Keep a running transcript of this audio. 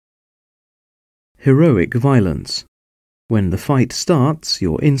Heroic violence. When the fight starts,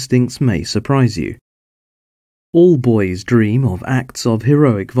 your instincts may surprise you. All boys dream of acts of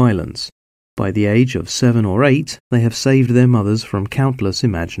heroic violence. By the age of 7 or 8, they have saved their mothers from countless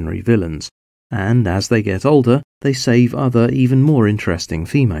imaginary villains, and as they get older, they save other even more interesting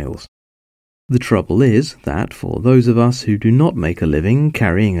females. The trouble is that for those of us who do not make a living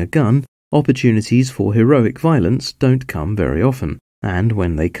carrying a gun, opportunities for heroic violence don't come very often, and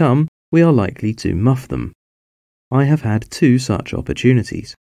when they come, we are likely to muff them. I have had 2 such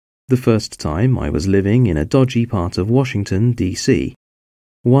opportunities. The first time I was living in a dodgy part of Washington, D.C.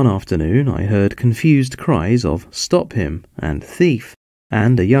 One afternoon I heard confused cries of "Stop him" and "Thief,"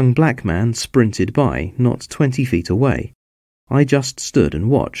 and a young black man sprinted by, not 20 feet away. I just stood and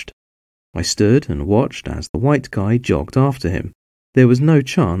watched. I stood and watched as the white guy jogged after him. There was no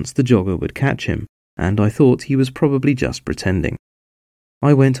chance the jogger would catch him, and I thought he was probably just pretending.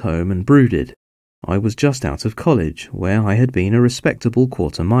 I went home and brooded. I was just out of college, where I had been a respectable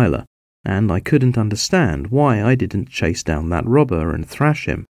quarter-miler, and I couldn't understand why I didn't chase down that robber and thrash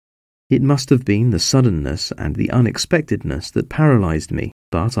him. It must have been the suddenness and the unexpectedness that paralyzed me,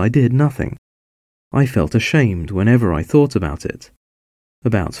 but I did nothing. I felt ashamed whenever I thought about it.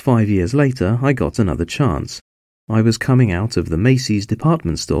 About 5 years later, I got another chance. I was coming out of the Macy's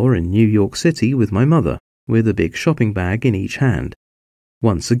department store in New York City with my mother, with a big shopping bag in each hand.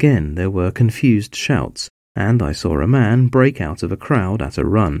 Once again there were confused shouts, and I saw a man break out of a crowd at a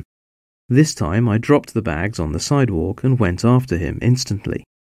run. This time I dropped the bags on the sidewalk and went after him instantly.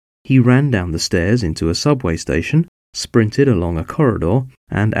 He ran down the stairs into a subway station, sprinted along a corridor,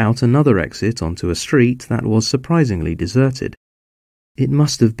 and out another exit onto a street that was surprisingly deserted. It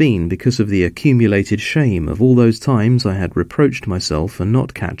must have been because of the accumulated shame of all those times I had reproached myself for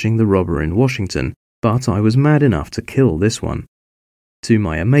not catching the robber in Washington, but I was mad enough to kill this one. To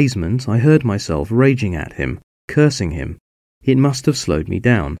my amazement, I heard myself raging at him, cursing him. It must have slowed me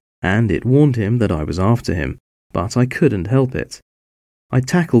down, and it warned him that I was after him, but I couldn't help it. I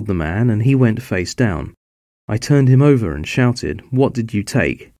tackled the man and he went face down. I turned him over and shouted, "What did you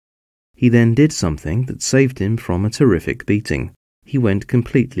take?" He then did something that saved him from a terrific beating. He went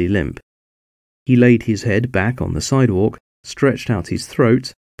completely limp. He laid his head back on the sidewalk, stretched out his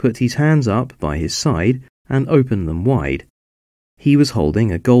throat, put his hands up by his side, and opened them wide. He was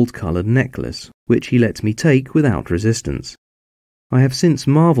holding a gold-coloured necklace, which he let me take without resistance. I have since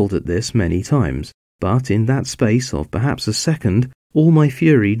marvelled at this many times, but in that space of perhaps a second, all my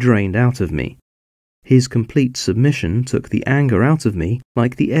fury drained out of me. His complete submission took the anger out of me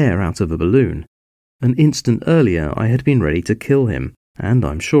like the air out of a balloon. An instant earlier I had been ready to kill him, and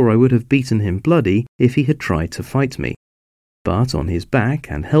I'm sure I would have beaten him bloody if he had tried to fight me. But on his back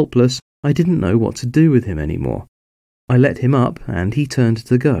and helpless, I didn't know what to do with him anymore. I let him up and he turned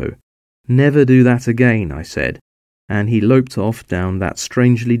to go. "Never do that again," I said, and he loped off down that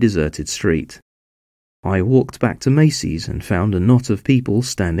strangely deserted street. I walked back to Macy's and found a knot of people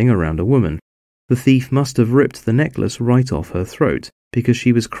standing around a woman. The thief must have ripped the necklace right off her throat, because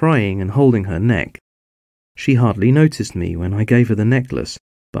she was crying and holding her neck. She hardly noticed me when I gave her the necklace,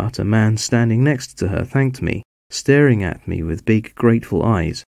 but a man standing next to her thanked me, staring at me with big, grateful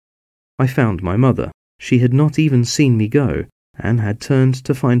eyes. I found my mother. She had not even seen me go, and had turned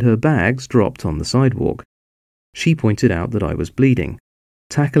to find her bags dropped on the sidewalk. She pointed out that I was bleeding.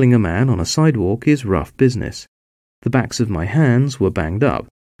 Tackling a man on a sidewalk is rough business. The backs of my hands were banged up,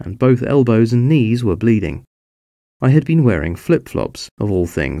 and both elbows and knees were bleeding. I had been wearing flip-flops, of all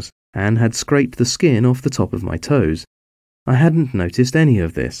things, and had scraped the skin off the top of my toes. I hadn't noticed any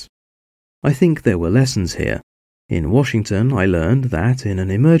of this. I think there were lessons here. In Washington, I learned that in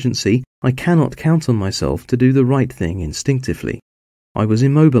an emergency, I cannot count on myself to do the right thing instinctively. I was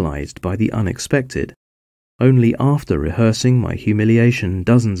immobilized by the unexpected. Only after rehearsing my humiliation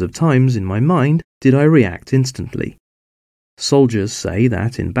dozens of times in my mind did I react instantly. Soldiers say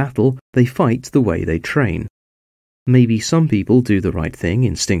that in battle they fight the way they train. Maybe some people do the right thing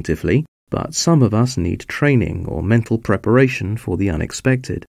instinctively, but some of us need training or mental preparation for the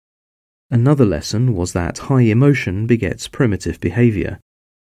unexpected. Another lesson was that high emotion begets primitive behavior.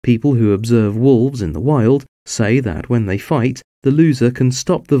 People who observe wolves in the wild say that when they fight, the loser can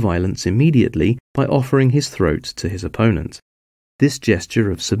stop the violence immediately by offering his throat to his opponent. This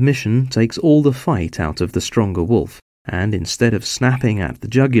gesture of submission takes all the fight out of the stronger wolf, and instead of snapping at the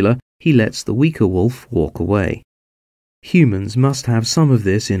jugular, he lets the weaker wolf walk away. Humans must have some of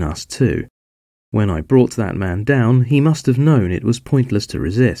this in us too. When I brought that man down, he must have known it was pointless to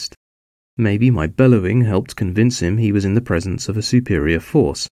resist. Maybe my bellowing helped convince him he was in the presence of a superior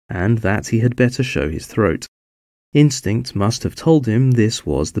force, and that he had better show his throat. Instinct must have told him this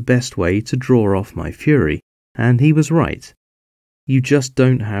was the best way to draw off my fury, and he was right. You just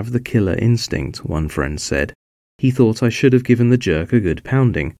don't have the killer instinct, one friend said. He thought I should have given the jerk a good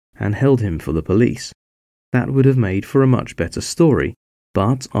pounding and held him for the police. That would have made for a much better story,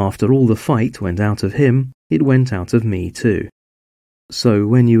 but after all the fight went out of him, it went out of me too. So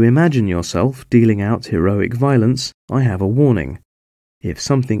when you imagine yourself dealing out heroic violence, I have a warning. If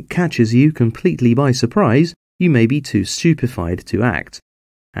something catches you completely by surprise, you may be too stupefied to act,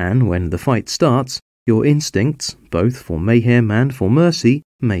 and when the fight starts, your instincts, both for mayhem and for mercy,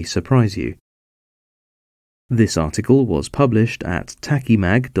 may surprise you. This article was published at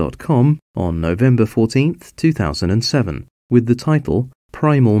tachymag.com on November 14, 2007, with the title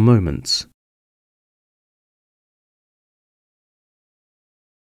Primal Moments.